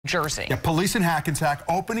Jersey. Yeah, police in Hackensack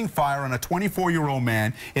opening fire on a 24-year-old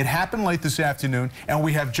man. It happened late this afternoon, and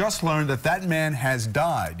we have just learned that that man has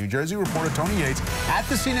died. New Jersey reporter Tony Yates at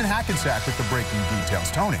the scene in Hackensack with the breaking details.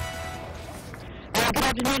 Tony. Good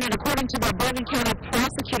afternoon, and according to the Bergen County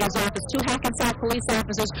Prosecutor's Office, 2 Hackensack police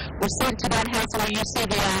officers were sent to that house where you see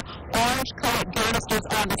the orange-colored banisters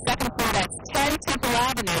on the second floor. That's 10 Temple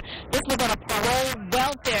Avenue. This was on a parole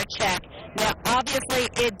welfare check. Now, obviously,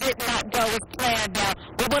 it did not go as planned. Now,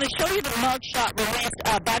 we want to show you the mugshot released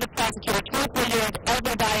by the prosecutor. 24-year-old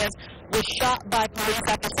Elvin Diaz was shot by police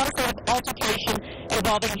after some sort of altercation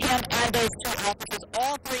involving him and those 2 officers.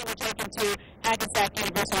 All 3 were taken to Hackensack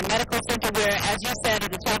University Medical Center, where, as you said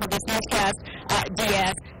at the top of this newscast,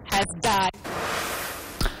 Diaz has died.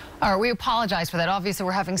 All right, we apologize for that. Obviously,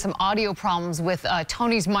 we're having some audio problems with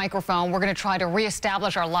Tony's microphone. We're going to try to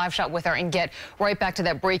reestablish our live shot with her and get right back to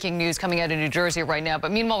that breaking news coming out of New Jersey right now.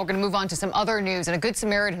 But meanwhile, we're going to move on to some other news. And a Good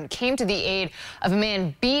Samaritan came to the aid of a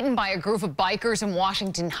man beaten by a group of bikers in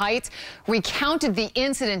Washington Heights recounted the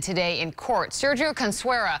incident today in court. Sergio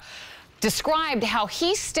Consuera described how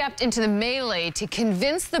he stepped into the melee to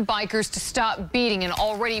convince the bikers to stop beating an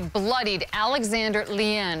already bloodied Alexander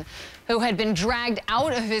Lien, who had been dragged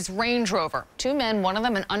out of his Range Rover. 2 men, one of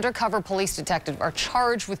them an undercover police detective, are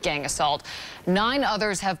charged with gang assault. 9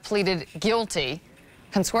 others have pleaded guilty.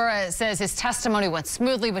 Consuera says his testimony went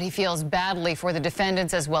smoothly, but he feels badly for the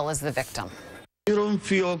defendants as well as the victim. You don't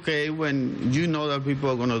feel okay when you know that people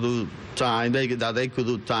are going to do time, that they could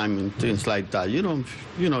do time and things like that. You don't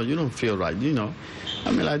feel right,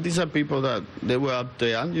 I mean, like, these are people that they were up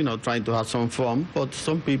there, trying to have some fun, but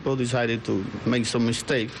some people decided to make some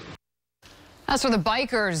mistakes. As for the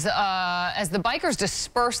bikers, as the bikers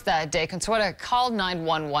dispersed that day, Consuera called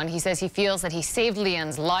 911. He says he feels that he saved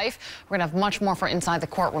Lien's life. We're going to have much more for Inside the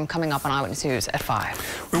Courtroom coming up on Eyewitness News at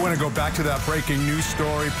 5. We want to go back to that breaking news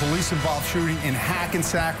story. Police-involved shooting in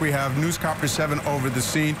Hackensack. We have News Copter 7 over the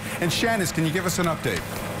scene. And Shannon, can you give us an update?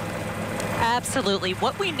 Absolutely.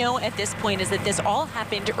 What we know at this point is that this all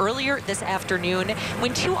happened earlier this afternoon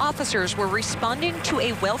when 2 officers were responding to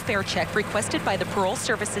a welfare check requested by the Parole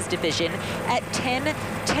Services Division at 10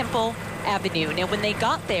 Temple Avenue. Now, when they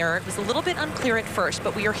got there, it was a little bit unclear at first,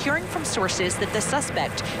 but we are hearing from sources that the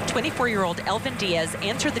suspect, 24-year-old Elvin Diaz,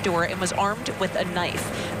 answered the door and was armed with a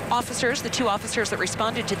knife. Officers, the 2 officers that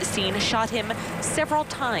responded to the scene, shot him several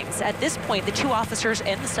times. At this point, the 2 officers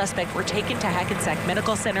and the suspect were taken to Hackensack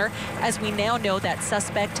Medical Center. As we now know, that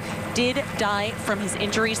suspect did die from his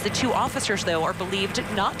injuries. The 2 officers, though, are believed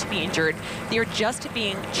not to be injured. They are just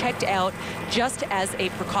being checked out just as a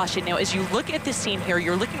precaution. Now, as you look at this scene here,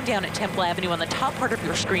 you're looking down at Temple Avenue. On the top part of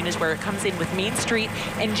your screen is where it comes in with Main Street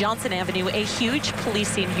and Johnson Avenue. A huge police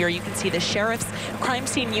scene here. You can see the sheriff's crime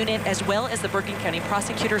scene unit as well as the Bergen County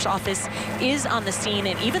Prosecutor's Office is on the scene,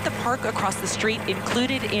 and even the park across the street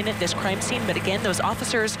included in this crime scene. But again, those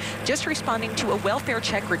officers just responding to a welfare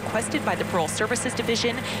check requested by the Parole Services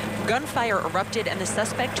Division. Gunfire erupted, and the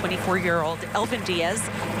suspect, 24-year-old Elvin Diaz,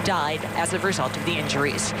 died as a result of the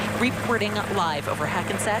injuries. Reporting live over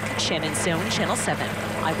Hackensack, Shannon Sohn, Channel 7,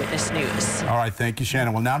 Eyewitness News. All right, thank you,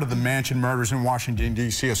 Shannon. Well, now to the mansion murders in Washington,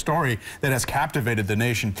 D.C., a story that has captivated the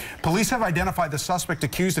nation. Police have identified the suspect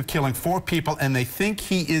accused of killing 4 people, and they think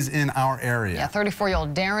he is in our area. Yeah,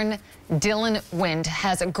 34-year-old Darren Dylan Wint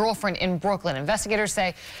has a girlfriend in Brooklyn. Investigators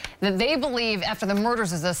say that they believe after the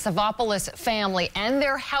murders of the Savopoulos family and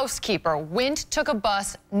their housekeeper, Wint took a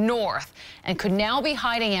bus north and could now be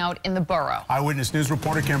hiding out in the borough. Eyewitness News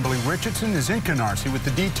reporter Kimberly Richardson is in Canarsie with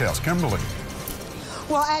the details. Kimberly.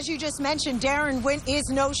 Well, as you just mentioned, Darren Wint is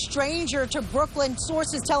no stranger to Brooklyn.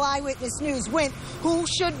 Sources tell Eyewitness News Wint, who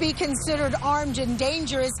should be considered armed and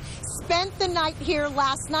dangerous, spent the night here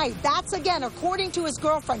last night. That's, again, according to his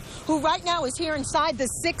girlfriend, who right now is here inside the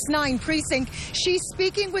 6-9 precinct. She's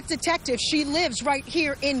speaking with detectives. She lives right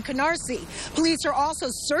here in Canarsie. Police are also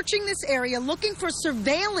searching this area, looking for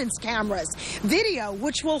surveillance cameras, video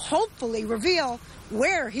which will hopefully reveal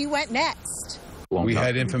where he went next. We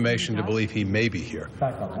had information to believe he may be here,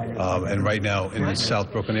 and right now in the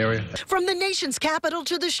South Brooklyn area. From the nation's capital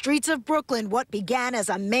to the streets of Brooklyn, what began as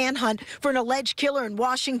a manhunt for an alleged killer in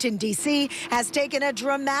Washington, D.C., has taken a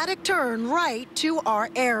dramatic turn right to our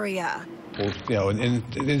area. Well,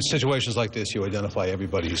 in situations like this, you identify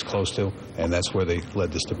everybody he's close to, and that's where they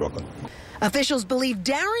led this to Brooklyn. Officials believe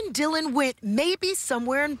Darren Dylan Wint may be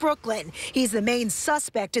somewhere in Brooklyn. He's the main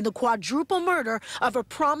suspect in the quadruple murder of a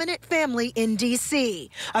prominent family in D.C.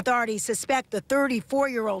 Authorities suspect the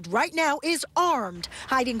 34-year-old right now is armed,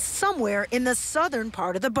 hiding somewhere in the southern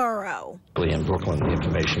part of the borough. In Brooklyn, the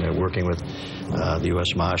information they're working with the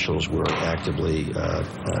U.S. Marshals were actively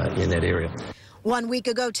in that area. 1 week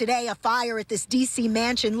ago today, a fire at this D.C.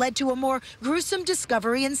 mansion led to a more gruesome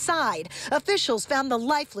discovery inside. Officials found the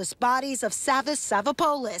lifeless bodies of Savas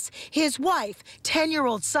Savopoulos, his wife,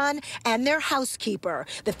 10-year-old son, and their housekeeper.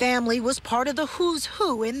 The family was part of the who's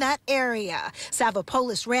who in that area.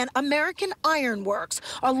 Savopoulos ran American Iron Works,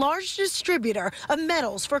 a large distributor of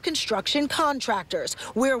metals for construction contractors,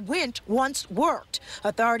 where Wint once worked.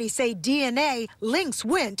 Authorities say DNA links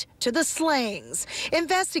Wint to the slayings.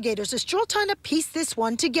 Investigators are still trying to piece this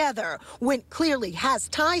one together. Wint clearly has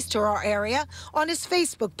ties to our area. On his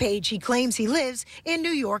Facebook page, he claims he lives in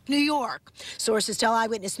New York, New York. Sources tell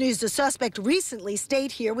Eyewitness News the suspect recently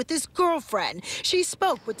stayed here with his girlfriend. She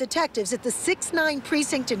spoke with detectives at the 6-9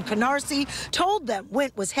 precinct in Canarsie, told them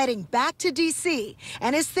Wint was heading back to D.C.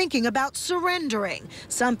 and is thinking about surrendering,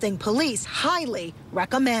 something police highly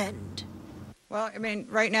recommend. Well, I mean,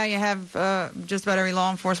 right now you have just about every law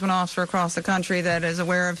enforcement officer across the country that is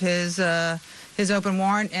aware of his open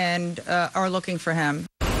warrant and are looking for him.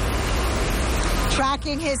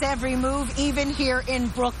 Tracking his every move, even here in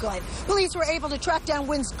Brooklyn. Police were able to track down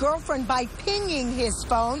Wint's girlfriend by pinging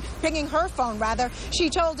her phone rather. She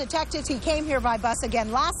told detectives he came here by bus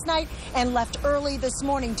again last night and left early this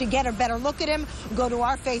morning. To get a better look at him, go to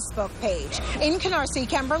our Facebook page. In Canarsie,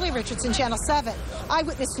 Kimberly Richardson, Channel 7,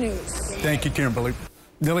 Eyewitness News. Thank you, Kimberly.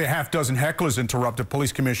 Nearly a half-dozen hecklers interrupted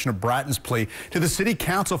Police Commissioner Bratton's plea to the city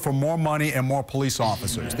council for more money and more police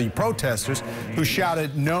officers. The protesters, who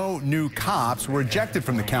shouted "No new cops," were ejected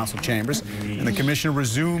from the council chambers, and the commissioner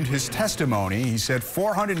resumed his testimony. He said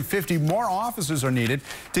 450 more officers are needed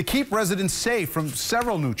to keep residents safe from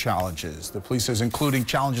several new challenges. The police says including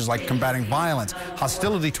challenges like combating violence,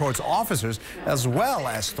 hostility towards officers, as well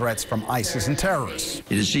as threats from ISIS and terrorists.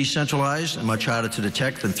 It is decentralized and much harder to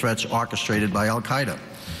detect than threats orchestrated by al-Qaeda.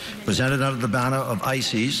 Presented under the banner of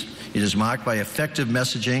ISIS, it is marked by effective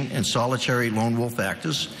messaging and solitary lone wolf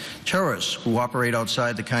actors, terrorists who operate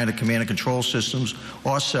outside the kind of command and control systems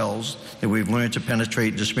or cells that we've learned to penetrate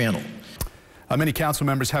and dismantle. Many council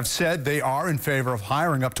members have said they are in favor of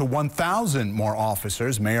hiring up to 1,000 more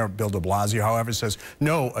officers. Mayor Bill de Blasio, however, says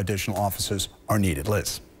no additional officers are needed.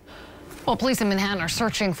 Liz. Well, police in Manhattan are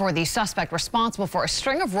searching for the suspect responsible for a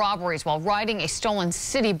string of robberies while riding a stolen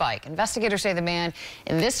city bike. Investigators say the man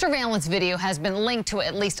in this surveillance video has been linked to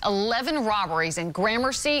at least 11 robberies in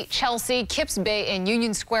Gramercy, Chelsea, Kips Bay, and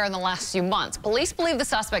Union Square in the last few months. Police believe the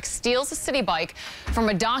suspect steals a city bike from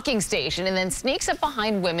a docking station and then sneaks up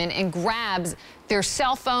behind women and grabs their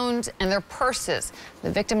cell phones and their purses.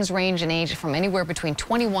 The victims range in age from anywhere between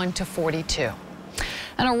 21 to 42.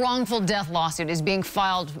 And a wrongful death lawsuit is being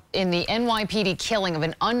filed in the NYPD killing of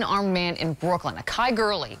an unarmed man in Brooklyn. Akai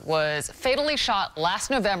Gurley was fatally shot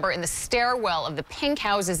last November in the stairwell of the Pink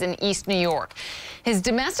Houses in East New York. His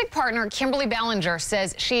domestic partner, Kimberly Ballinger,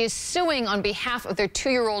 says she is suing on behalf of their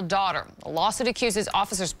 2-year-old daughter. The lawsuit accuses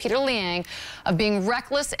officers Peter Liang of being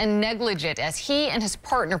reckless and negligent as he and his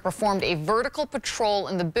partner performed a vertical patrol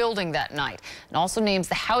in the building that night. It also names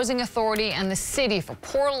the housing authority and the city for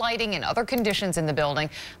poor lighting and other conditions in the building.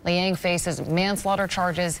 Liang faces manslaughter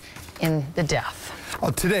charges in the death.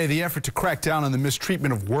 Today, the effort to crack down on the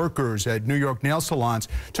mistreatment of workers at New York nail salons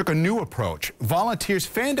took a new approach. Volunteers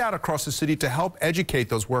fanned out across the city to help educate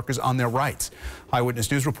those workers on their rights.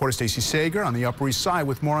 Eyewitness News reporter Stacey Sager on the Upper East Side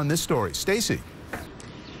with more on this story. Stacey.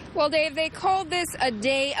 Well, Dave, they called this a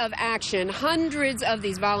day of action. Hundreds of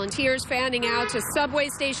these volunteers fanning out to subway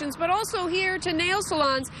stations, but also here to nail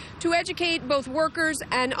salons to educate both workers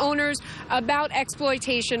and owners about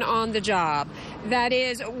exploitation on the job. That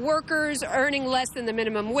is, workers earning less than the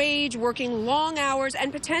minimum wage, working long hours,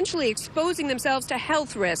 and potentially exposing themselves to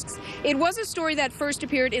health risks. It was a story that first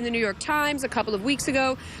appeared in the New York Times a couple of weeks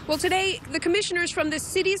ago. Well, today, the commissioners from the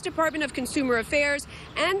city's Department of Consumer Affairs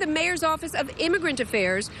and the mayor's Office of Immigrant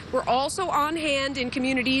Affairs were also on hand in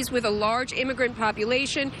communities with a large immigrant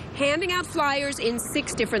population, handing out flyers in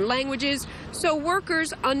 6 different languages so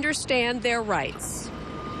workers understand their rights.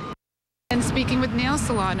 And speaking with nail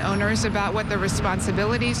salon owners about what their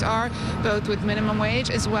responsibilities are, both with minimum wage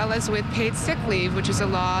as well as with paid sick leave, which is a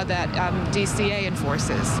law that DCA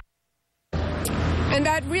enforces. And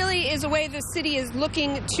that really is a way the city is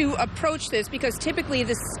looking to approach this, because typically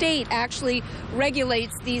the state actually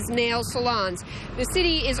regulates these nail salons. The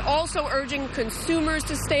city is also urging consumers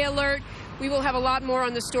to stay alert. We will have a lot more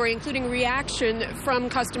on the story, including reaction from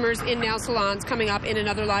customers in nail salons coming up in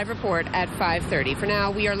another live report at 5:30. For now,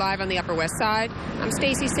 we are live on the Upper West Side. I'm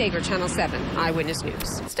Stacey Sager, Channel 7 Eyewitness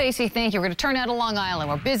News. Stacey, thank you. We're going to turn out to Long Island,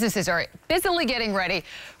 where businesses are busily getting ready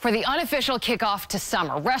for the unofficial kickoff to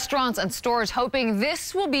summer. Restaurants and stores hoping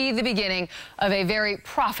this will be the beginning of a very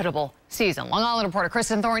profitable season. Long Island reporter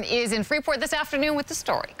Kristen Thorne is in Freeport this afternoon with the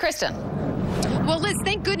story. Kristen. Well, Liz,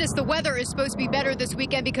 thank goodness the weather is supposed to be better this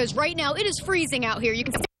weekend, because right now it is freezing out here. You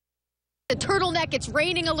can see the turtleneck. It's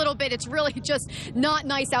raining a little bit. It's really just not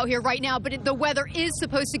nice out here right now, but the weather is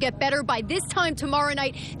supposed to get better. By this time tomorrow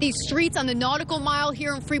night, these streets on the Nautical Mile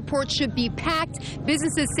here in Freeport should be packed.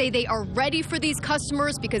 Businesses say they are ready for these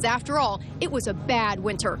customers because, after all, it was a bad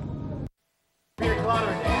winter.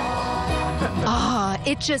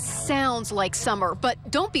 It just sounds like summer, but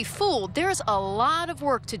don't be fooled. There's a lot of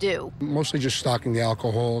work to do. Mostly just stocking the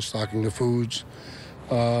alcohol, stocking the foods,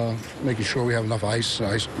 making sure we have enough ice.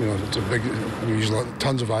 Ice, you know, we use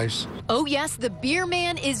tons of ice. Oh yes, the beer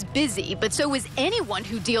man is busy, but so is anyone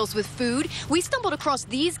who deals with food. We stumbled across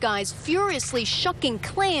these guys furiously shucking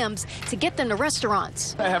clams to get them to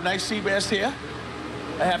restaurants. I have nice sea bass here.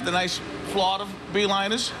 I have the nice Florida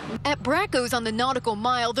beeliners. At Bracco's on the Nautical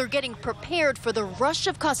Mile, they're getting prepared for the rush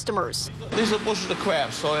of customers. These are bushels of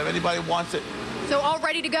crabs, so if anybody wants it. So all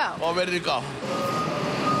ready to go? All ready to go.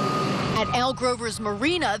 At Al Grover's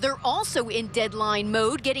Marina, they're also in deadline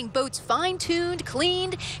mode, getting boats fine-tuned,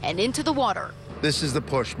 cleaned, and into the water. This is the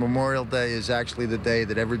push. Memorial Day is actually the day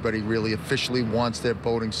that everybody really officially wants their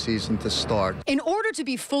boating season to start. In order to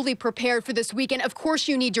be fully prepared for this weekend, of course,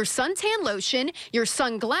 you need your suntan lotion, your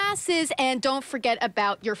sunglasses, and don't forget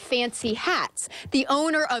about your fancy hats. The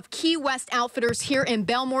owner of Key West Outfitters here in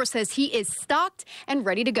Belmore says he is stocked and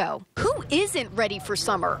ready to go. Who isn't ready for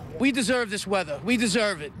summer? We deserve this weather. We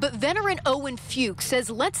deserve it. But veteran Owen Fuchs says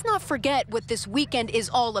let's not forget what this weekend is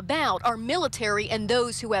all about, our military and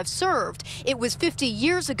those who have served. It was 50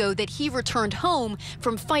 years ago that he returned home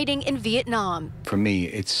from fighting in Vietnam. For me,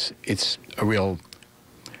 it's a real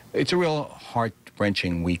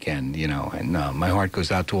heart-wrenching weekend, you know, and my heart goes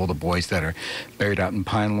out to all the boys that are buried out in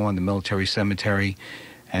Pine Lawn, the military cemetery,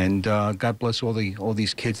 and God bless all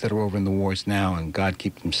these kids that are over in the wars now, and God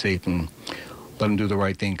keep them safe and let them do the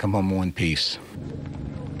right thing, come home in peace.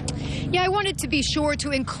 Yeah, I wanted to be sure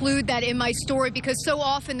to include that in my story because so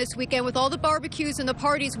often this weekend, with all the barbecues and the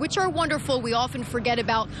parties, which are wonderful, we often forget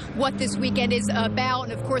about what this weekend is about.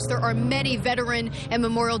 And of course, there are many Veteran and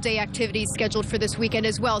Memorial Day activities scheduled for this weekend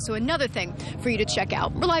as well. So another thing for you to check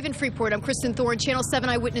out. We're live in Freeport. I'm Kristen Thorne, Channel 7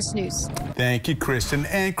 Eyewitness News. Thank you, Kristen.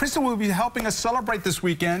 And Kristen will be helping us celebrate this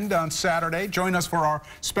weekend on Saturday. Join us for our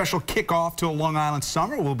special kickoff to a Long Island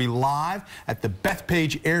summer. We'll be live at the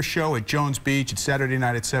Bethpage Air Show at Jones Beach. It's Saturday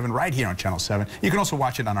night at 7 right here on Channel 7. You can also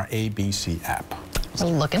watch it on our ABC app. So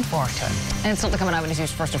looking forward to it. And something coming up in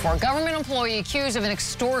News First and 4. Government employee accused of an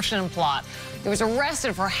extortion plot. He was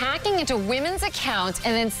arrested for hacking into women's accounts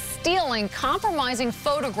and then stealing compromising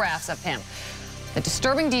photographs of him. The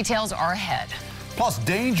disturbing details are ahead. Plus,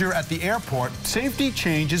 danger at the airport. Safety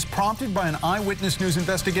changes prompted by an Eyewitness News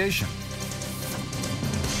investigation.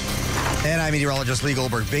 And I'm meteorologist Lee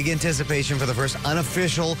Goldberg. Big anticipation for the first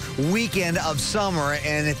unofficial weekend of summer,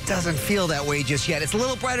 and it doesn't feel that way just yet. It's a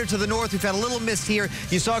little brighter to the north. We've had a little mist here.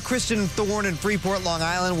 You saw Kristen Thorne in Freeport, Long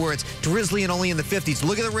Island, where it's drizzly and only in the 50s.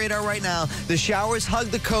 Look at the radar right now. The showers hug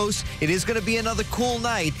the coast. It is going to be another cool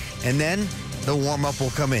night, and then the warm-up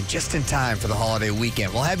will come in just in time for the holiday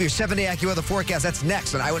weekend. We'll have your 7-day AccuWeather forecast. That's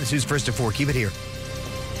next on Eyewitness News First and 4. Keep it here.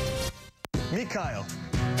 Meet Kyle.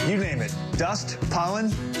 You name it. Dust,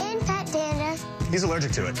 pollen, and pet dander. He's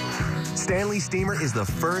allergic to it. Stanley Steamer is the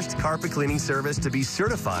first carpet cleaning service to be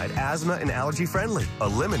certified asthma and allergy friendly,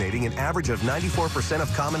 eliminating an average of 94%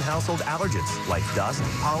 of common household allergens like dust,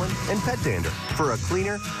 pollen, and pet dander for a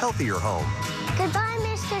cleaner, healthier home. Goodbye,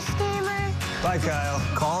 Mr. Steamer. Bye, Kyle.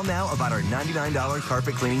 Call now about our $99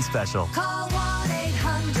 carpet cleaning special. Call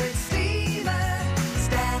 1-800-STEAMER.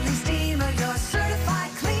 Stanley Steamer, your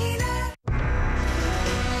certified cleaner.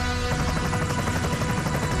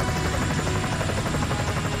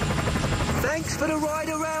 Thanks for the ride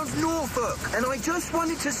around Norfolk. And I just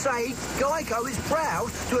wanted to say Geico is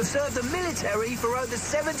proud to have served the military for over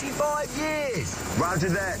 75 years. Roger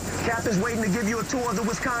that. Captain's waiting to give you a tour of the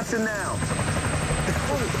Wisconsin now.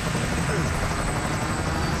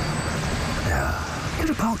 Could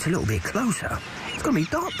have parked a little bit closer. It's going to be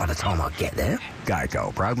dark by the time I get there.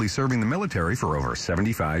 Geico, proudly serving the military for over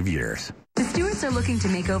 75 years. Stewarts are looking to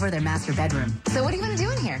make over their master bedroom. So what do you want to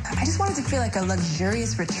do in here? I just wanted to feel like a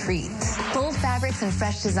luxurious retreat. Bold fabrics and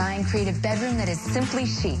fresh design create a bedroom that is simply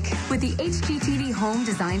chic. With the HGTV Home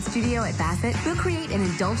Design Studio at Bassett, we'll create an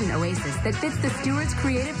indulgent oasis that fits the Stewart's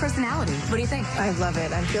creative personality. What do you think? I love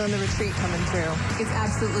it. I'm feeling the retreat coming through. It's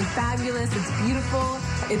absolutely fabulous. It's beautiful.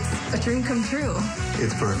 It's a dream come true.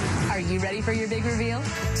 It's perfect. Are you ready for your big reveal?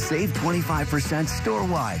 Save 25%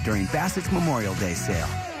 store-wide during Bassett's Memorial Day sale.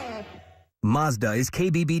 Mazda is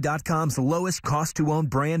KBB.com's lowest cost-to-own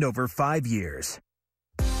brand over 5 years.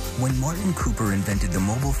 When Martin Cooper invented the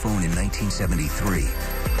mobile phone in 1973...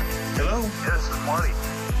 Hello? Yes, it's Marty.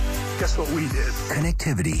 Guess what we did?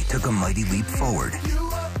 Connectivity took a mighty leap forward.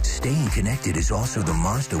 Staying connected is also the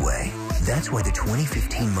Mazda way. That's why the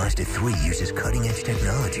 2015 Mazda 3 uses cutting-edge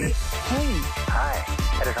technology. Hey. Hi.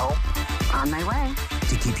 Headed home? On my way.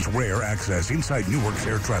 To keep you rare access inside Newark's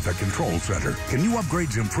Air Traffic Control Center. Can new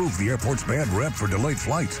upgrades improve the airport's bad rep for delayed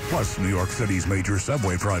flights? Plus, New York City's major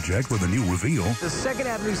subway project with a new reveal. The 2nd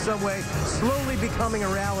Avenue subway slowly becoming a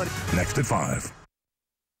reality. Next at 5.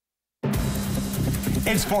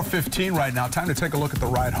 It's 4:15 right now. Time to take a look at the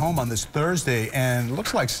ride home on this Thursday. And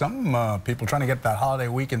looks like some people trying to get that holiday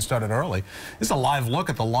weekend started early. This is a live look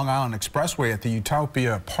at the Long Island Expressway at the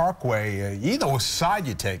Utopia Parkway. Either side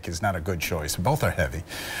you take is not a good choice. Both are heavy.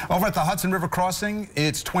 Over at the Hudson River Crossing,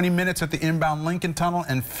 it's 20 minutes at the inbound Lincoln Tunnel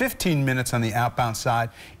and 15 minutes on the outbound side.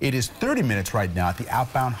 It is 30 minutes right now at the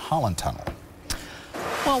outbound Holland Tunnel.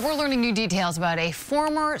 Well, we're learning new details about a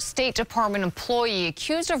former State Department employee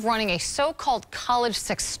accused of running a so-called college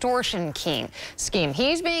sextortion scheme.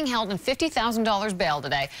 He's being held in $50,000 bail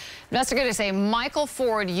today. Investigators say Michael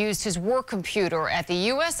Ford used his work computer at the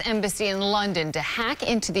U.S. Embassy in London to hack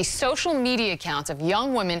into the social media accounts of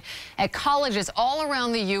young women at colleges all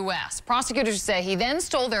around the U.S. Prosecutors say he then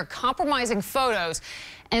stole their compromising photos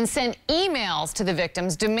and sent emails to the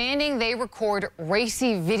victims demanding they record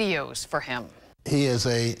racy videos for him. He is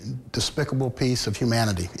a despicable piece of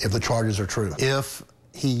humanity if the charges are true. If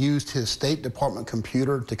he used his State Department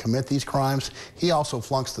computer to commit these crimes, he also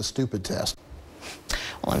flunks the stupid test.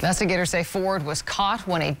 Well, investigators say Ford was caught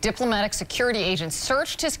when a diplomatic security agent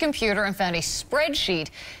searched his computer and found a spreadsheet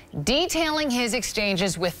detailing his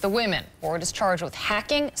exchanges with the women. Ford is charged with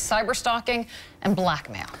hacking, cyberstalking, and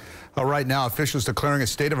blackmail. Right now, officials declaring a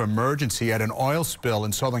state of emergency at an oil spill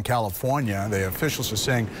in Southern California. The officials are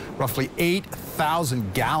saying roughly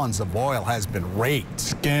 8,000 gallons of oil has been raked,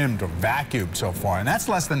 skimmed, or vacuumed so far. And that's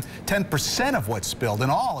less than 10% of what's spilled. In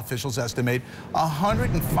all, officials estimate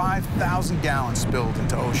 105,000 gallons spilled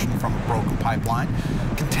into ocean from a broken pipeline.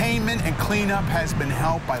 Containment and cleanup has been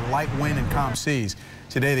helped by light wind and calm seas.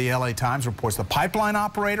 Today, the LA Times reports the pipeline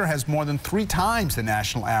operator has more than 3 times the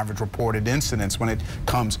national average reported incidents when it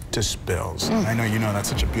comes to spills. I know you know that's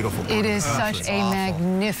such a beautiful part. It is such a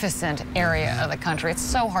magnificent area of the country. It's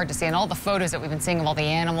so hard to see. And all the photos that we've been seeing of all the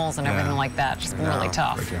animals and everything like that, just been really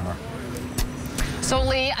tough. So,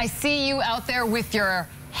 Lee, I see you out there with your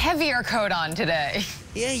heavier coat on today.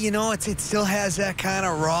 Yeah, you know, it still has that kind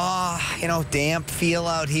of raw, damp feel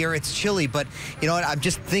out here. It's chilly, but you know what? I'm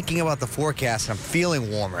just thinking about the forecast and I'm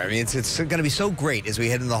feeling warmer. I mean, it's going to be so great as we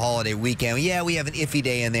head into the holiday weekend. Yeah, we have an iffy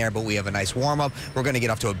day in there, but we have a nice warm-up. We're going to get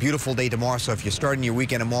off to a beautiful day tomorrow, so if you're starting your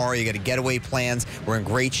weekend tomorrow, you got getaway plans. We're in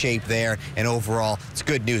great shape there, and overall, it's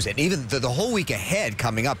good news. And even the whole week ahead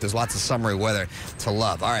coming up, there's lots of summery weather to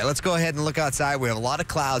love. All right, let's go ahead and look outside. We have a lot of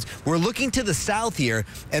clouds. We're looking to the south here,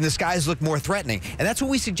 and the skies look more threatening. And that's what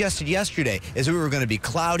we suggested yesterday, is that we were going to be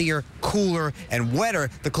cloudier, cooler, and wetter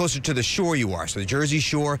the closer to the shore you are. So the Jersey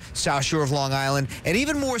Shore, South Shore of Long Island, and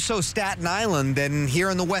even more so Staten Island than here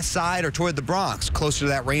on the west side or toward the Bronx, closer to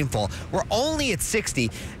that rainfall. We're only at 60.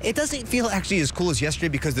 It doesn't feel actually as cool as yesterday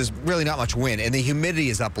because there's really not much wind, and the humidity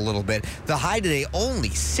is up a little bit. The high today only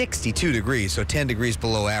 62 degrees, so 10 degrees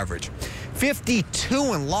below average.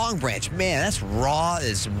 52 in Long Branch. Man, that's raw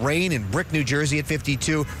as rain in Brick, New Jersey at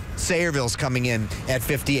 52. Sayreville's coming in at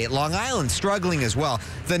 58. Long Island struggling as well.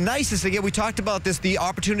 The nicest, again, we talked about this, the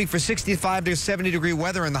opportunity for 65 to 70 degree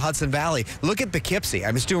weather in the Hudson Valley. Look at Poughkeepsie. I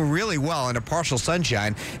mean, it's doing really well under partial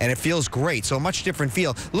sunshine, and it feels great. So a much different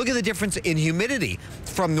feel. Look at the difference in humidity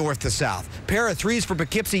from north to south. Pair of threes for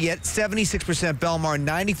Poughkeepsie, yet 76% Belmar,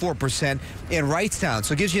 94% in Wrightstown.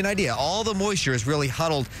 So it gives you an idea. All the moisture is really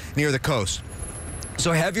huddled near the coast.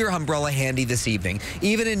 So have your umbrella handy this evening,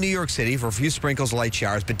 even in New York City for a few sprinkles, light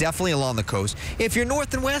showers, but definitely along the coast. If you're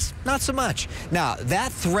north and west, not so much. Now,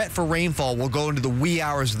 that threat for rainfall will go into the wee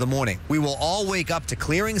hours of the morning. We will all wake up to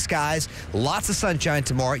clearing skies, lots of sunshine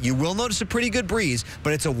tomorrow. You will notice a pretty good breeze,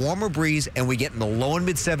 but it's a warmer breeze, and we get in the low and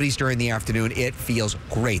mid-70s during the afternoon. It feels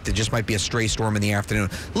great. There just might be a stray storm in the afternoon.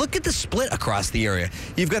 Look at the split across the area.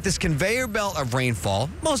 You've got this conveyor belt of rainfall.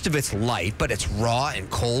 Most of it's light, but it's raw and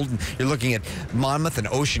cold. You're looking at Monmouth and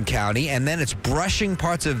Ocean County, and then it's brushing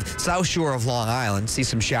parts of South Shore of Long Island. See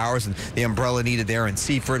some showers and the umbrella needed there in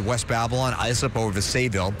Seaford, West Babylon, ice up over to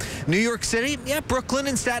Sayville. New York City, yeah, Brooklyn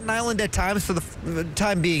and Staten Island at times. For the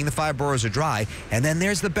time being, the 5 boroughs are dry. And then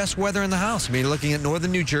there's the best weather in the house. I mean, you're looking at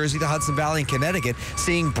northern New Jersey, the Hudson Valley, and Connecticut,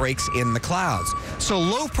 seeing breaks in the clouds. So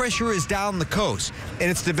low pressure is down the coast, and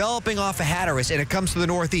it's developing off of Hatteras, and it comes to the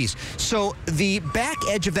northeast. So the back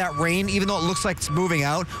edge of that rain, even though it looks like it's moving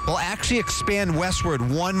out, will actually expand westward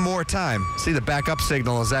one more time. See, the backup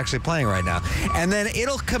signal is actually playing right now. And then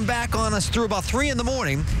it'll come back on us through about 3 in the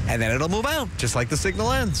morning, and then it'll move out, just like the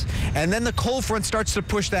signal ends. And then the cold front starts to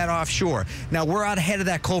push that offshore. Now, we're out ahead of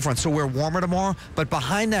that cold front, so we're warmer tomorrow, but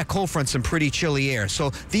behind that cold front, some pretty chilly air.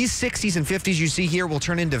 So these 60s and 50s you see here will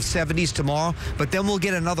turn into 70s tomorrow, but then we'll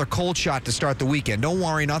get another cold shot to start the weekend. Don't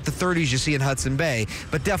worry, not the 30s you see in Hudson Bay,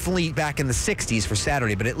 but definitely back in the 60s for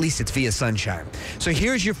Saturday, but at least it's via sunshine. So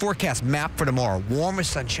here's your forecast map for tomorrow. Warmer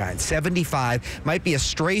sunshine, 75. Might be a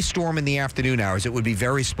stray storm in the afternoon hours. It would be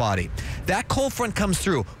very spotty. That cold front comes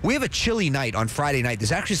through. We have a chilly night on Friday night.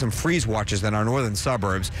 There's actually some freeze watches in our northern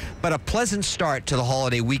suburbs, but a pleasant start to the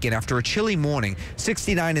holiday weekend after a chilly morning,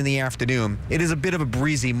 69 in the afternoon. It is a bit of a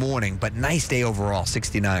breezy morning, but nice day overall,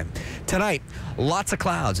 69. Tonight, lots of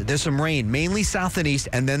clouds. There's some rain, mainly south and east,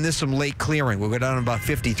 and then there's some late clearing. We'll go down to about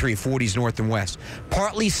 53, 40s north and west.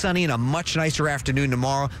 Partly sunny and a much nicer afternoon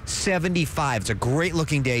tomorrow, 75. It's a great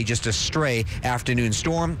looking day, just a stray afternoon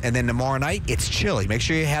storm. And then tomorrow night, it's chilly. Make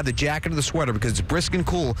sure you have the jacket or the sweater because it's brisk and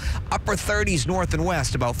cool. Upper 30s north and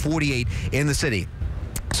west, about 48 in the city.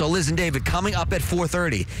 So Liz and David, coming up at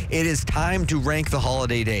 4:30, it is time to rank the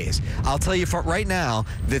holiday days. I'll tell you for right now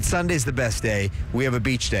that Sunday's the best day. We have a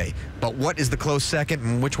beach day. But what is the close second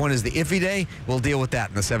and which one is the iffy day? We'll deal with that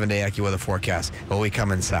in the 7-day AccuWeather forecast when we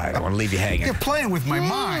come inside. I want to leave you hanging. You're playing with my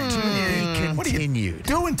mind. What are you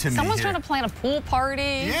doing to me Someone's here? trying to plan a pool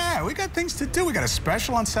party. Yeah, we got things to do. We got a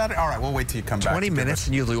special on Saturday. All right, we'll wait till you come back. 20 minutes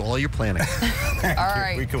and you'll do all your planning. Thank all you.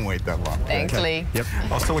 right. We can wait that long. Thanks, Lee. Yep.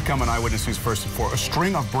 Well, still to come on Eyewitness News first and foremost. A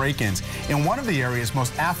string of break-ins in one of the area's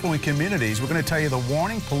most affluent communities. We're going to tell you the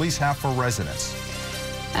warning police have for residents.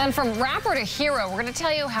 And from rapper to hero, we're going to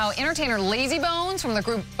tell you how entertainer Lazy Bones from the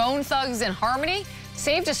group Bone Thugs and Harmony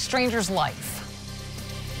saved a stranger's life.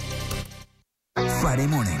 Friday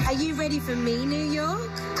morning, Are you ready for me, New York?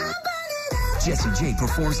 Jessie J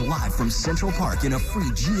performs live from Central Park in a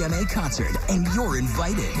free GMA concert, and you're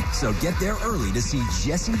invited. So get there early to see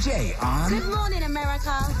Jessie J on Good morning,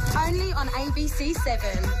 America. Only on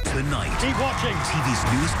ABC-7. Tonight. Keep watching. TV's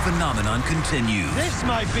news phenomenon continues. This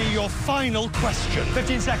might be your final question.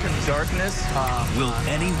 15 seconds. Darkness. Will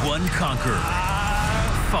anyone conquer?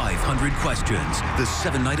 500 questions. The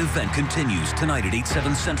 7-night event continues tonight at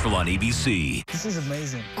 8/7 Central on ABC. This is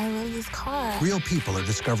amazing. I love this car. Real people are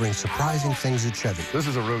discovering surprising things at Chevy. This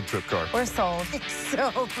is a road trip car. We're sold. It's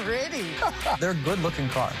so pretty. They're good-looking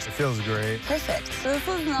cars. It feels great. Perfect. This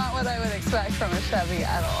is not what I would expect from a Chevy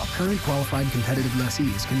at all. Current qualified competitive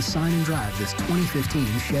lessees can sign and drive this 2015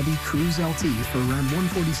 Chevy Cruze LT for around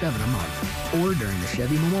 $147 a month. Or during the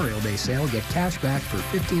Chevy Memorial Day sale, get cash back for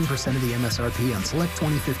 15% of the MSRP on select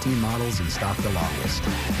 2015 models in stock the longest.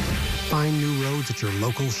 Find new roads at your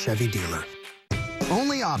local Chevy dealer.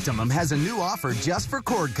 Only Optimum has a new offer just for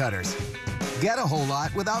cord cutters. Get a whole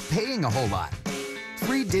lot without paying a whole lot.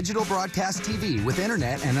 Free digital broadcast TV with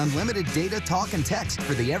internet and unlimited data, talk, and text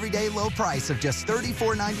for the everyday low price of just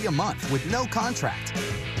 $34.90 a month with no contract.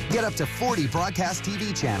 Get up to 40 broadcast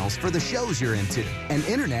TV channels for the shows you're into and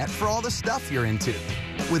internet for all the stuff you're into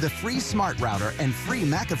with a free smart router and free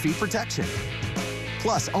McAfee protection.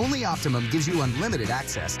 Plus, only Optimum gives you unlimited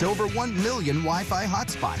access to over 1 million Wi-Fi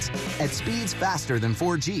hotspots at speeds faster than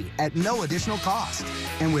 4G at no additional cost.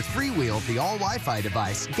 And with Freewheel, the all-Wi-Fi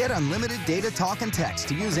device, get unlimited data, talk, and text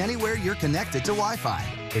to use anywhere you're connected to Wi-Fi.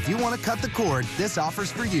 If you want to cut the cord, this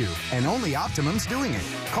offer's for you, and only Optimum's doing it.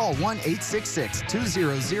 Call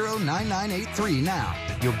 1-866-200-9983 now.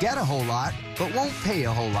 You'll get a whole lot, but won't pay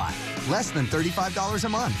a whole lot. Less than $35 a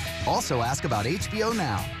month. Also ask about HBO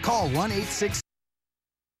Now. Call 1-866